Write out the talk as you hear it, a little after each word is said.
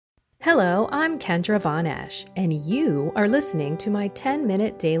Hello, I'm Kendra Von Esch, and you are listening to my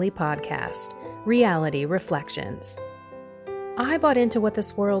 10-minute daily podcast, Reality Reflections. I bought into what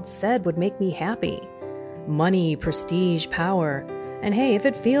this world said would make me happy. Money, prestige, power. And hey, if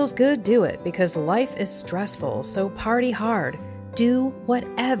it feels good, do it, because life is stressful, so party hard. Do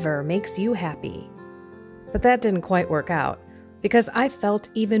whatever makes you happy. But that didn't quite work out, because I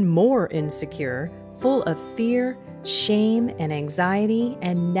felt even more insecure, full of fear, shame, and anxiety,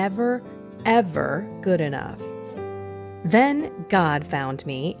 and never, ever good enough. Then God found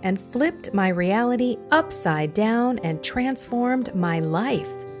me and flipped my reality upside down and transformed my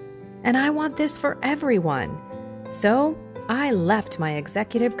life. And I want this for everyone. So I left my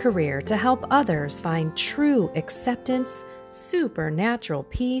executive career to help others find true acceptance, supernatural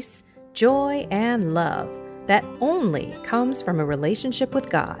peace, joy, and love that only comes from a relationship with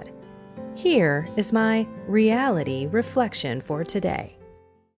God. Here is my reality reflection for today.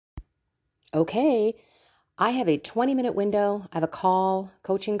 Okay, I have a 20-minute window. I have a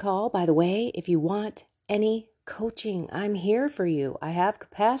coaching call. By the way, if you want any coaching, I'm here for you. I have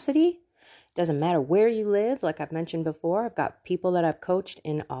capacity. Doesn't matter where you live. Like I've mentioned before, I've got people that I've coached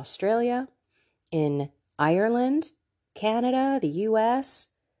in Australia, in Ireland, Canada, the US.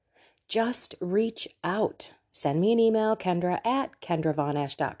 Just reach out. Send me an email,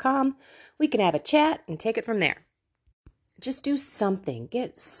 kendra@kendravonEsch.com. We can have a chat and take it from there. Just do something.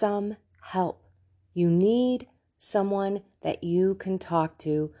 Get some help. You need someone that you can talk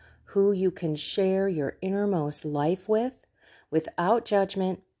to, who you can share your innermost life with, without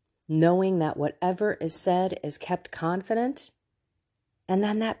judgment, knowing that whatever is said is kept confident. And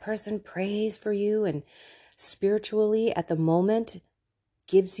then that person prays for you and spiritually at the moment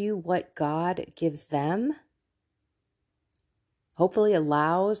gives you what God gives them. Hopefully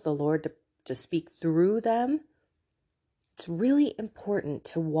allows the Lord to speak through them. It's really important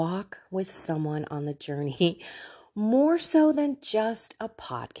to walk with someone on the journey, more so than just a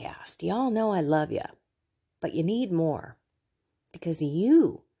podcast. Y'all know I love you, but you need more because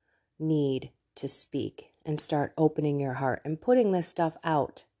you need to speak and start opening your heart and putting this stuff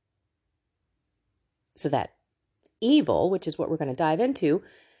out so that evil, which is what we're going to dive into,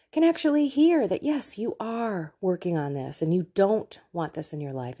 can actually hear that, yes, you are working on this and you don't want this in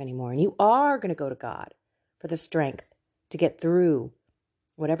your life anymore. And you are going to go to God for the strength to get through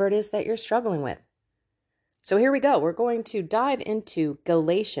whatever it is that you're struggling with. So here we go. We're going to dive into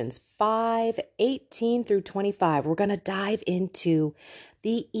Galatians 5:18 through 25. We're going to dive into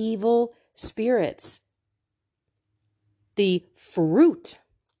the evil spirits, the fruit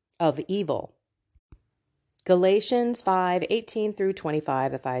of evil. Galatians 5:18 through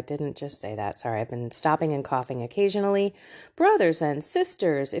 25. If I didn't just say that, sorry, I've been stopping and coughing occasionally. Brothers and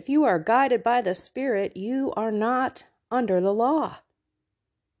sisters, if you are guided by the Spirit, you are not under the law.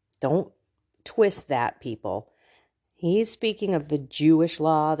 Don't twist that, people. He's speaking of the Jewish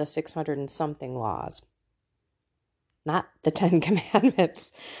law, the 600 and something laws, not the 10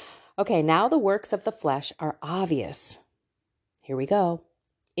 Commandments. Okay, now the works of the flesh are obvious. Here we go.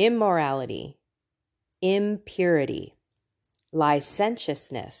 Immorality, impurity,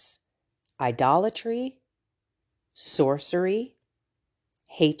 licentiousness, idolatry, sorcery,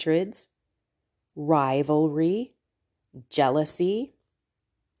 hatreds, rivalry, jealousy,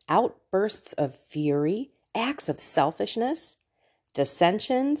 outbursts of fury, acts of selfishness,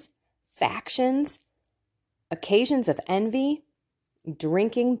 dissensions, factions, occasions of envy,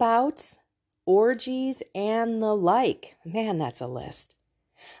 drinking bouts, orgies, and the like. Man, that's a list.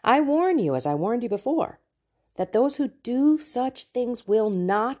 I warn you, as I warned you before, that those who do such things will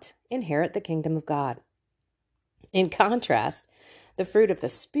not inherit the kingdom of God. In contrast, the fruit of the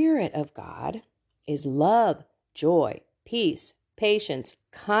Spirit of God is love, joy, peace, patience,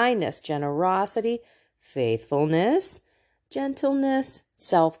 kindness, generosity, faithfulness, gentleness,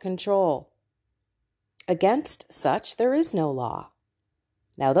 self-control. Against such there is no law.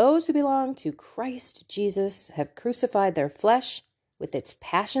 Now those who belong to Christ Jesus have crucified their flesh with its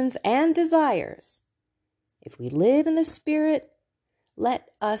passions and desires. If we live in the Spirit,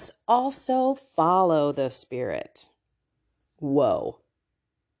 let us also follow the Spirit. Whoa.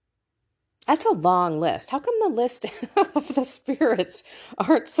 That's a long list. How come the list of the spirits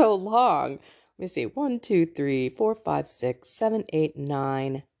aren't so long? Let me see. 1, 2, 3, 4, 5, 6, 7, 8,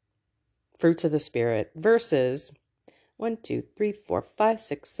 9 fruits of the Spirit versus 1, 2, 3, 4, 5,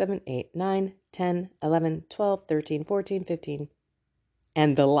 6, 7, 8, 9, 10, 11, 12, 13, 14, 15,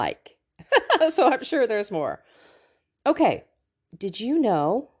 and the like. So I'm sure there's more. Okay. Did you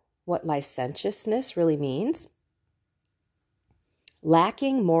know what licentiousness really means?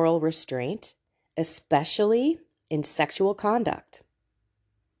 Lacking moral restraint, especially in sexual conduct.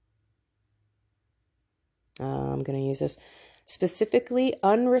 I'm going to use this. Specifically,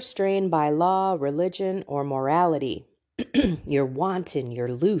 unrestrained by law, religion, or morality. You're wanton,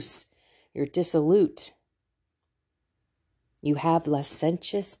 you're loose, you're dissolute. You have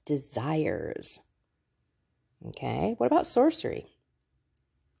licentious desires. Okay, what about sorcery?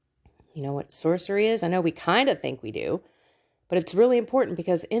 You know what sorcery is? I know we kind of think we do, but it's really important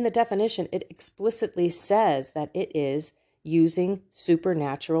because in the definition, it explicitly says that it is using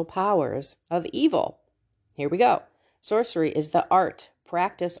supernatural powers of evil. Here we go. Sorcery is the art,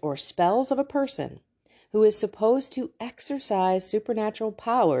 practice, or spells of a person who is supposed to exercise supernatural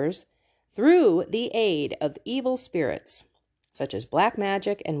powers through the aid of evil spirits, such as black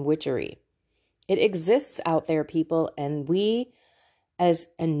magic and witchery. It exists out there, people, and we, as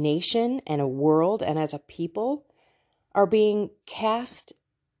a nation and a world and as a people, are being cast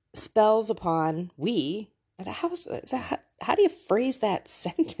spells upon. How do you phrase that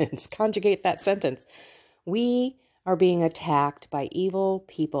sentence? Conjugate that sentence. We are being attacked by evil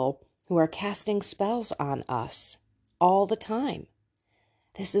people who are casting spells on us all the time.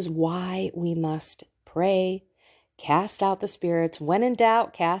 This is why we must pray, cast out the spirits. When in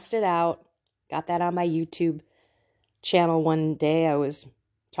doubt, cast it out. Got that on my YouTube channel one day. I was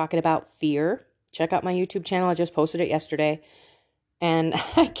talking about fear. Check out my YouTube channel. I just posted it yesterday. And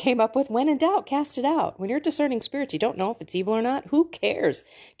I came up with, when in doubt, cast it out. When you're discerning spirits, you don't know if it's evil or not. Who cares?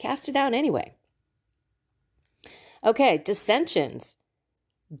 Cast it out anyway. Okay, dissensions.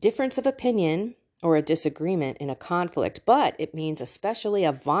 Difference of opinion or a disagreement in a conflict, but it means especially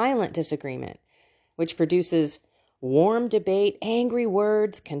a violent disagreement, which produces warm debate, angry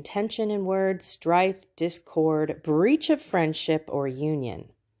words, contention in words, strife, discord, breach of friendship or union.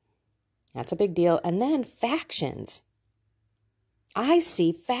 That's a big deal. And then factions. I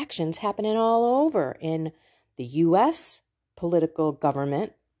see factions happening all over in the U.S. political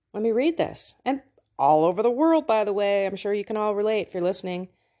government. Let me read this. And all over the world, by the way. I'm sure you can all relate if you're listening.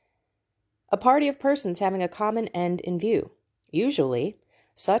 A party of persons having a common end in view. Usually,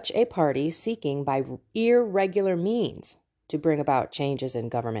 such a party seeking by irregular means to bring about changes in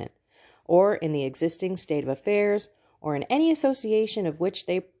government, or in the existing state of affairs, or in any association of which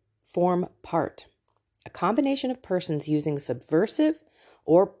they form part. A combination of persons using subversive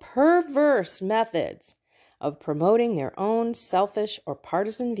or perverse methods of promoting their own selfish or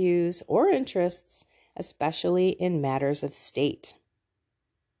partisan views or interests, especially in matters of state.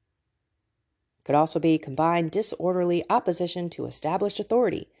 Could also be combined disorderly opposition to established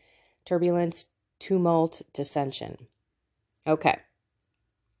authority, turbulence, tumult, dissension. Okay.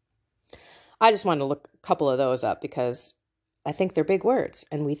 I just wanted to look a couple of those up because I think they're big words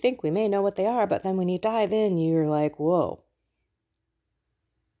and we think we may know what they are, but then when you dive in, you're like, whoa.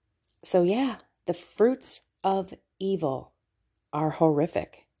 So yeah, the fruits of evil are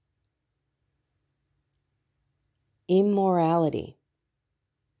horrific. Immorality.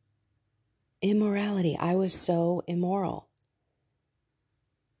 I was so immoral.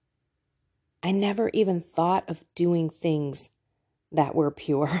 I never even thought of doing things that were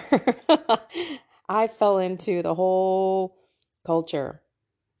pure. I fell into the whole culture.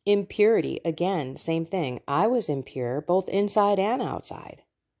 Impurity, again, same thing. I was impure, both inside and outside.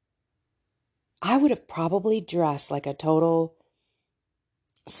 I would have probably dressed like a total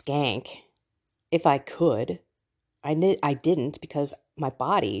skank if I could. I didn't because my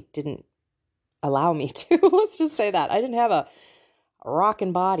body didn't allow me to. Let's just say that. I didn't have a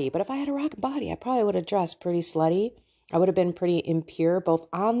rockin' body, but if I had a rockin' body, I probably would have dressed pretty slutty. I would have been pretty impure, both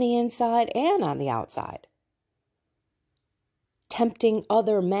on the inside and on the outside. Tempting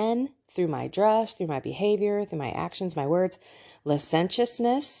other men through my dress, through my behavior, through my actions, my words.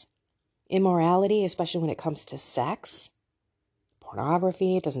 Licentiousness, immorality, especially when it comes to sex.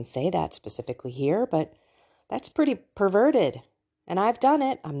 Pornography, it doesn't say that specifically here, but that's pretty perverted. And I've done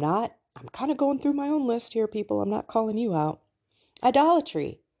it. I'm kind of going through my own list here, people. I'm not calling you out.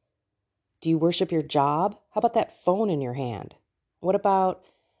 Idolatry. Do you worship your job? How about that phone in your hand? What about,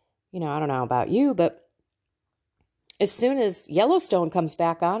 I don't know about you, but as soon as Yellowstone comes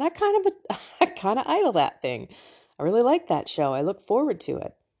back on, I kind of idol that thing. I really like that show. I look forward to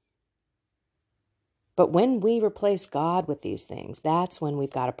it. But when we replace God with these things, that's when we've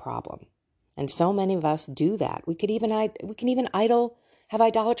got a problem. And so many of us do that. We can even have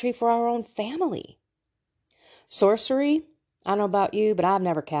idolatry for our own family. Sorcery, I don't know about you, but I've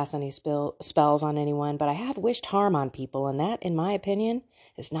never cast any spells on anyone, but I have wished harm on people, and that, in my opinion,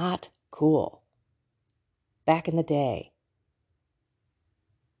 is not cool. Back in the day,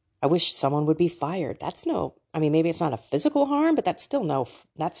 I wish someone would be fired. Maybe it's not a physical harm, but that's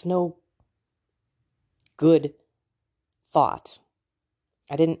no good thought.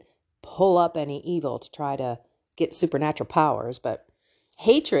 I didn't pull up any evil to try to get supernatural powers. But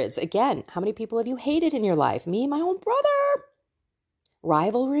hatreds, again, how many people have you hated in your life? Me, my own brother.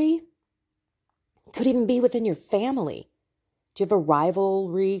 Rivalry could even be within your family. Do you have a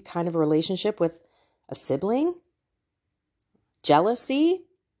rivalry kind of relationship with a sibling? Jealousy?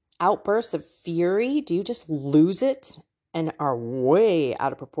 Outbursts of fury? Do you just lose it and are way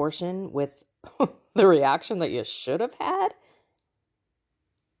out of proportion with the reaction that you should have had?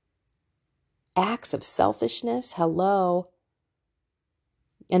 Acts of selfishness? Hello.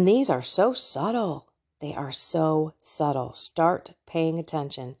 And these are so subtle. They are so subtle. Start paying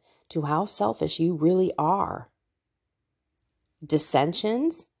attention to how selfish you really are.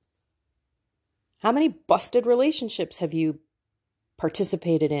 Dissensions? How many busted relationships have you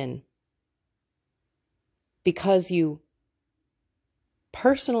participated in because you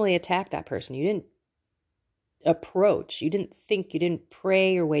personally attacked that person? You didn't approach, you didn't think, you didn't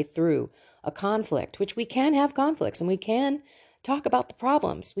pray your way through a conflict, which we can have conflicts and we can talk about the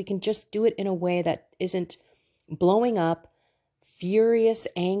problems. We can just do it in a way that isn't blowing up furious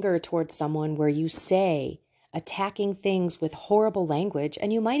anger towards someone where you say attacking things with horrible language,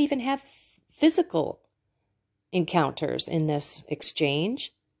 and you might even have physical encounters in this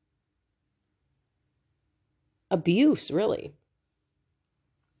exchange. Abuse, really.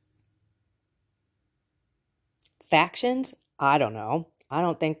 Factions? I don't know. I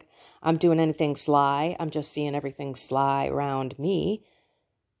don't think I'm doing anything sly. I'm just seeing everything sly around me.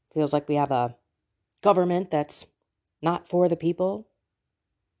 Feels like we have a government that's not for the people.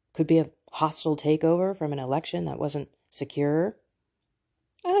 Could be a hostile takeover from an election that wasn't secure.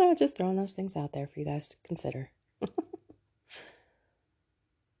 I don't know, just throwing those things out there for you guys to consider.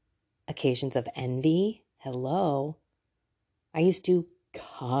 Occasions of envy. Hello. I used to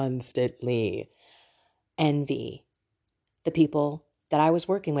constantly envy the people that I was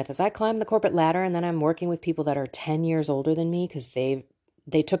working with as I climbed the corporate ladder, and then I'm working with people that are 10 years older than me because they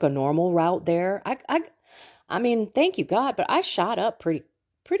took a normal route there. I mean, thank you God, but I shot up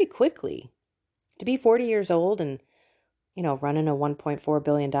pretty quickly. To be 40 years old and, running a $1.4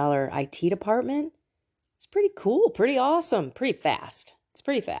 billion IT department, it's pretty cool, pretty awesome, pretty fast. It's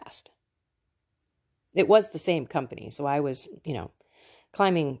pretty fast. It was the same company, so I was,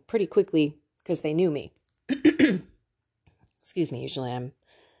 climbing pretty quickly because they knew me. Excuse me, usually I'm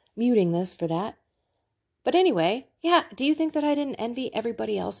muting this for that. But anyway, yeah, do you think that I didn't envy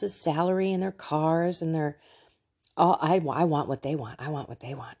everybody else's salary and their cars and their, I want what they want. I want what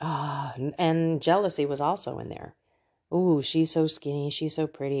they want. And jealousy was also in there. Ooh, she's so skinny. She's so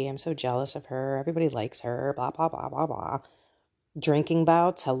pretty. I'm so jealous of her. Everybody likes her. Blah, blah, blah, blah, blah. Drinking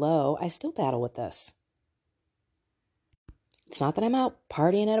bouts. Hello. I still battle with this. It's not that I'm out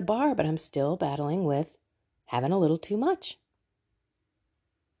partying at a bar, but I'm still battling with having a little too much.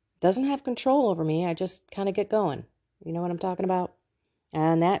 Doesn't have control over me. I just kind of get going. You know what I'm talking about?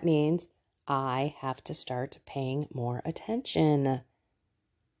 And that means I have to start paying more attention.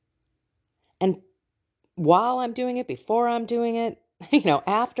 And while I'm doing it, before I'm doing it,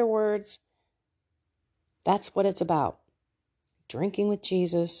 afterwards, that's what it's about. Drinking with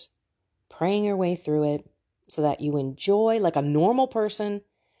Jesus, praying your way through it so that you enjoy like a normal person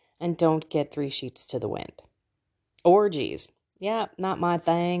and don't get 3 sheets to the wind. Orgies. Yeah, not my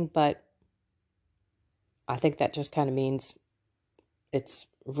thing, but I think that just kind of means it's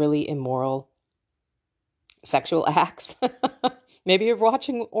really immoral sexual acts. Maybe you're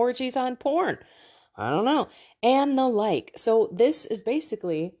watching orgies on porn. I don't know. And the like. So this is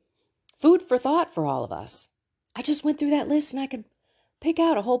basically food for thought for all of us. I just went through that list and I could pick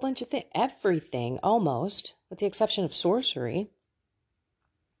out a whole bunch of things. Everything, almost, with the exception of sorcery.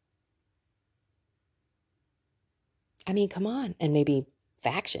 I mean, come on. And maybe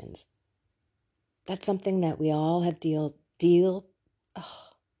factions. That's something that we all have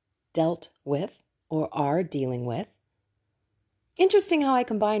dealt with or are dealing with. Interesting how I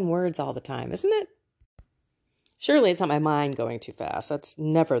combine words all the time, isn't it? Surely it's not my mind going too fast. That's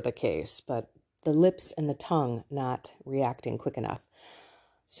never the case, but the lips and the tongue not reacting quick enough.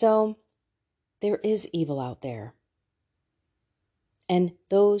 So there is evil out there. And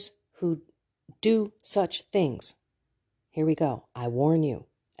those who do such things, here we go. I warn you,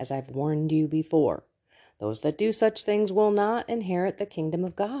 as I've warned you before, those that do such things will not inherit the kingdom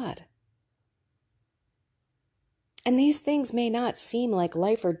of God. And these things may not seem like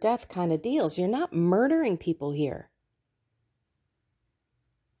life or death kind of deals. You're not murdering people here.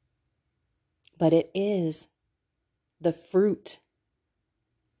 But it is the fruit.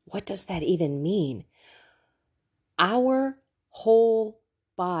 What does that even mean? Our whole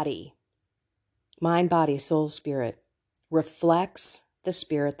body, mind, body, soul, spirit, reflects the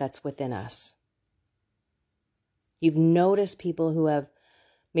Spirit that's within us. You've noticed people who have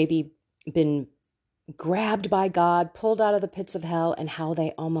maybe been grabbed by God, pulled out of the pits of hell, and how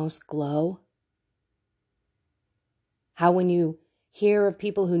they almost glow. How when you hear of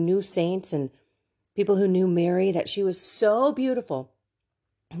people who knew saints and people who knew Mary, that she was so beautiful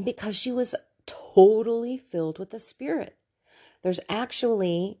because she was totally filled with the Spirit. There's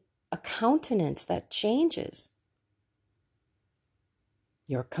actually a countenance that changes.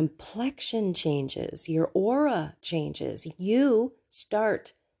 Your complexion changes, your aura changes. You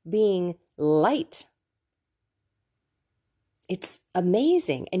start being light. It's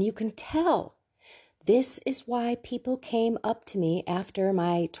amazing, and you can tell. This is why people came up to me after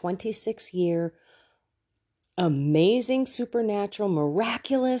my 26-year amazing, supernatural,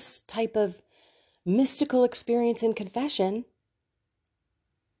 miraculous type of mystical experience in confession,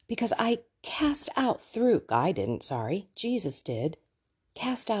 because Jesus did,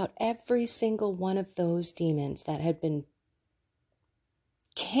 cast out every single one of those demons that had been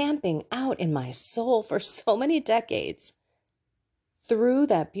camping out in my soul for so many decades through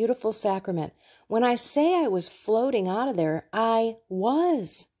that beautiful sacrament. When I say I was floating out of there, I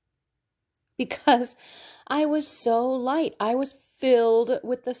was, because I was so light. I was filled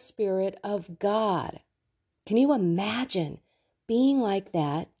with the Spirit of God. Can you imagine being like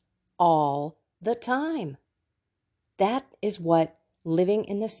that all the time? That is what living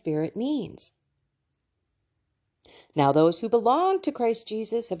in the Spirit means. Now, those who belong to Christ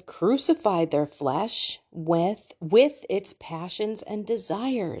Jesus have crucified their flesh with its passions and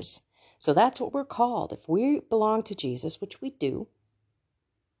desires. So that's what we're called. If we belong to Jesus, which we do,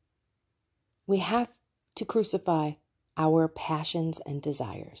 we have to crucify our passions and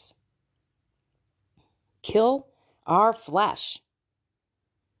desires. Kill our flesh.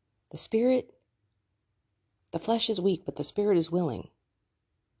 The flesh is weak, but the Spirit is willing.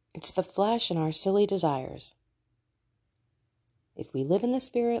 It's the flesh and our silly desires. If we live in the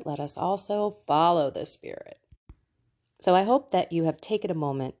Spirit, let us also follow the Spirit. So I hope that you have taken a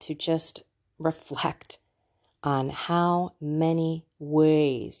moment to just reflect on how many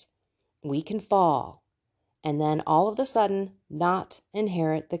ways we can fall and then all of a sudden not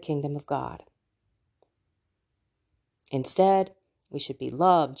inherit the kingdom of God. Instead, we should be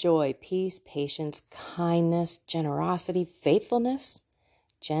love, joy, peace, patience, kindness, generosity, faithfulness,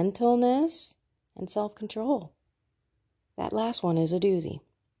 gentleness, and self-control. That last one is a doozy.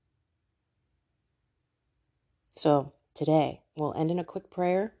 So today, we'll end in a quick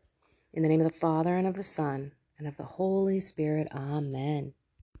prayer. In the name of the Father, and of the Son, and of the Holy Spirit. Amen.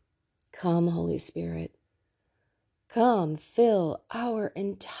 Come, Holy Spirit. Come, fill our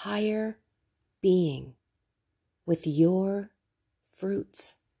entire being with your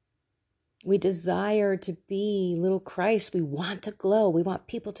fruits. We desire to be little Christ. We want to glow. We want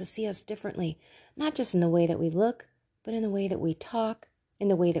people to see us differently, not just in the way that we look, but in the way that we talk, in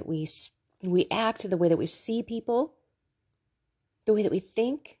the way that we act, the way that we see people, the way that we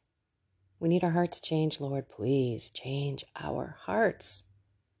think. We need our hearts changed, Lord. Please change our hearts.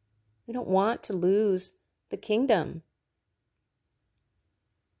 We don't want to lose the kingdom.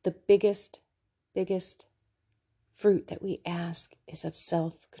 The biggest fruit that we ask is of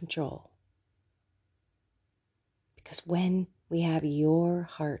self-control. Because when we have your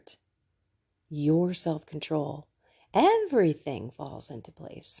heart, your self-control, everything falls into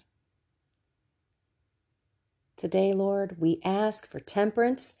place. Today, Lord, we ask for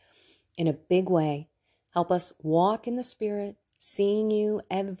temperance in a big way. Help us walk in the Spirit, seeing you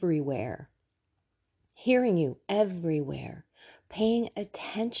everywhere, hearing you everywhere, paying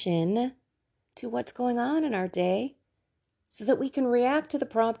attention to what's going on in our day so that we can react to the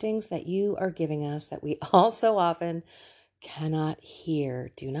promptings that you are giving us that we all so often cannot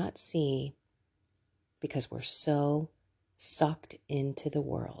hear, do not see, because we're so sucked into the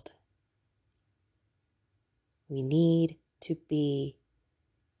world. We need to be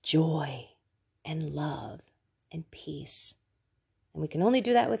joy and love and peace. And we can only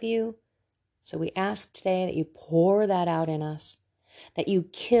do that with you. So we ask today that you pour that out in us, that you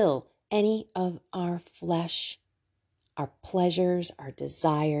kill any of our flesh, our pleasures, our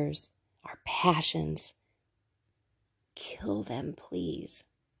desires, our passions. Kill them, please.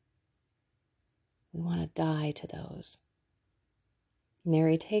 We want to die to those.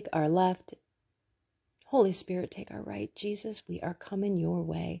 Mary, take our left. Holy Spirit, take our right. Jesus, we are coming your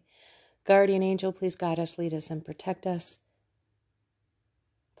way. Guardian angel, please guide us, lead us, and protect us.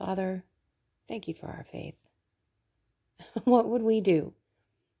 Father, thank you for our faith. What would we do?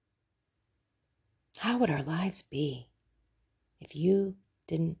 How would our lives be if you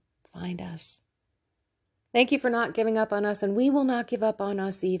didn't find us? Thank you for not giving up on us, and we will not give up on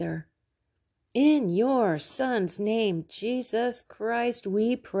us either. In your Son's name, Jesus Christ,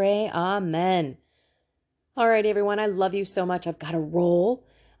 we pray. Amen. All right, everyone, I love you so much. I've got to roll.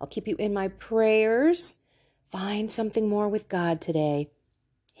 I'll keep you in my prayers. Find something more with God today.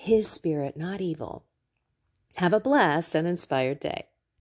 His spirit, not evil. Have a blessed and inspired day.